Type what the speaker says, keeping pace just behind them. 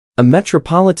a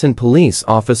Metropolitan Police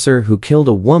officer who killed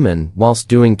a woman whilst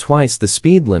doing twice the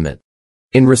speed limit,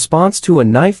 in response to a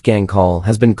knife gang call,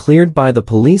 has been cleared by the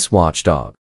police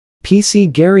watchdog.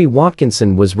 PC Gary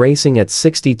Watkinson was racing at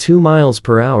 62 miles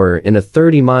per hour in a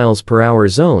 30 miles per hour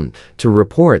zone to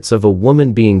reports of a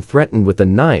woman being threatened with a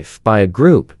knife by a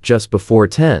group just before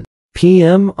 10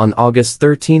 p.m. on August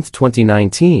 13,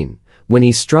 2019, when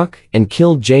he struck and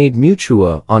killed Jade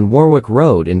Mutua on Warwick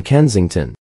Road in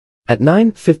Kensington. At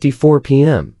 9:54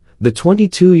 p.m., the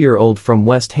 22-year-old from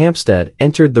West Hampstead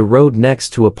entered the road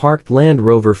next to a parked Land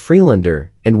Rover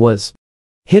Freelander and was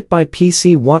hit by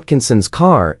PC Watkinson's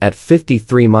car at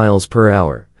 53 miles per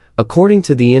hour, according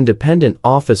to the Independent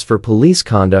Office for Police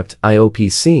Conduct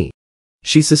 (IOPC).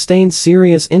 She sustained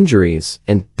serious injuries,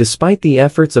 and, despite the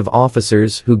efforts of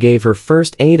officers who gave her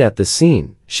first aid at the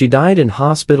scene, she died in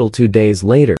hospital 2 days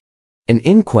later. An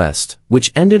inquest,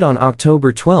 which ended on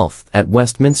October 12 at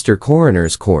Westminster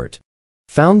Coroner's Court,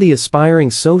 found the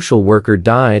aspiring social worker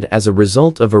died as a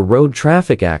result of a road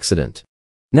traffic accident.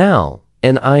 Now,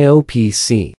 an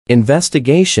IOPC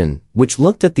investigation, which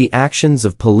looked at the actions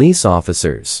of police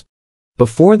officers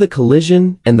before the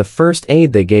collision and the first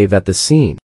aid they gave at the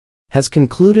scene, has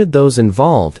concluded those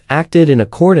involved acted in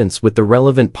accordance with the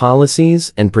relevant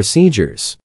policies and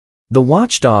procedures. The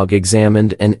watchdog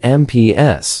examined an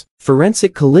MPS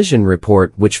forensic collision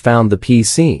report which found the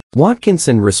PC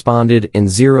Watkinson responded in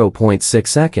 0.6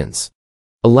 seconds,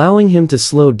 allowing him to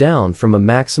slow down from a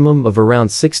maximum of around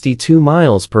 62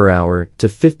 miles per hour to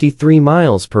 53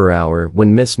 miles per hour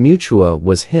when Miss Mutua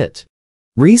was hit.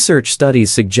 Research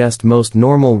studies suggest most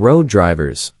normal road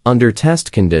drivers, under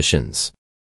test conditions,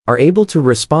 are able to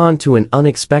respond to an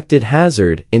unexpected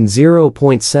hazard in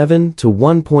 0.7 to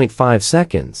 1.5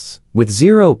 seconds, with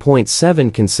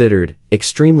 0.7 considered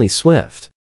extremely swift.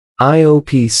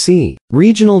 IOPC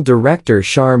Regional Director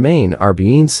Charmaine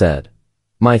Arbien said,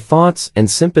 "My thoughts and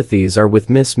sympathies are with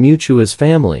Miss Mutua's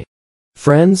family,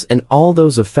 friends and all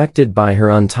those affected by her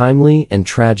untimely and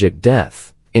tragic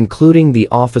death, including the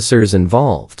officers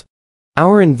involved.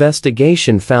 Our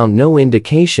investigation found no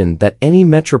indication that any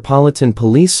Metropolitan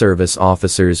Police Service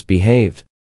officers behaved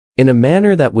in a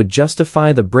manner that would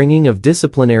justify the bringing of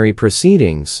disciplinary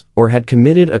proceedings or had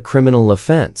committed a criminal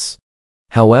offense.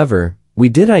 However, we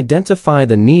did identify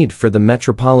the need for the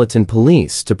Metropolitan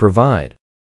Police to provide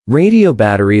radio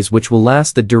batteries which will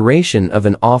last the duration of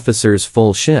an officer's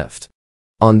full shift.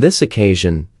 On this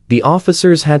occasion, the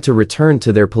officers had to return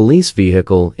to their police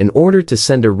vehicle in order to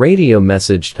send a radio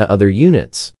message to other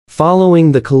units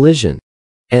following the collision."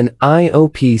 An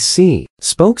IOPC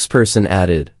spokesperson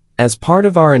added, "As part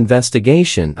of our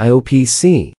investigation,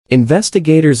 IOPC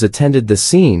investigators attended the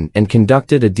scene and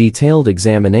conducted a detailed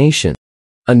examination.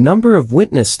 A number of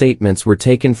witness statements were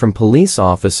taken from police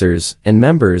officers and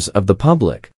members of the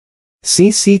public.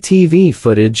 CCTV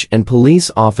footage and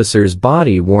police officers'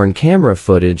 body-worn camera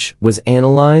footage was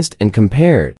analyzed and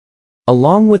compared,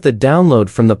 along with a download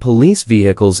from the police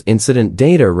vehicle's incident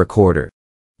data recorder."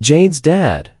 Jade's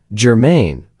dad,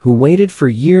 Jermaine, who waited for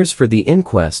years for the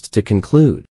inquest to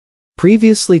conclude,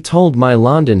 previously told My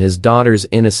London his daughter's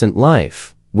innocent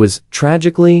life was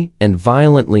tragically and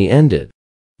violently ended.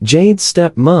 Jade's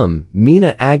step-mom,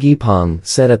 Mina Agipong,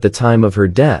 said at the time of her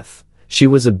death, she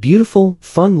was a beautiful,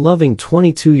 fun-loving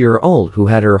 22-year-old who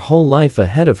had her whole life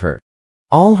ahead of her.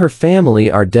 All her family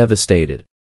are devastated.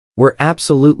 We're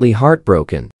absolutely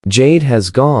heartbroken. Jade has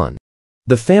gone.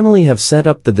 The family have set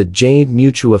up the Jade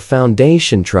Mutua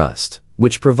Foundation Trust,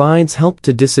 which provides help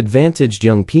to disadvantaged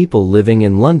young people living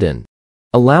in London,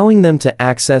 allowing them to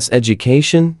access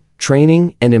education,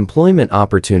 training, and employment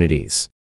opportunities.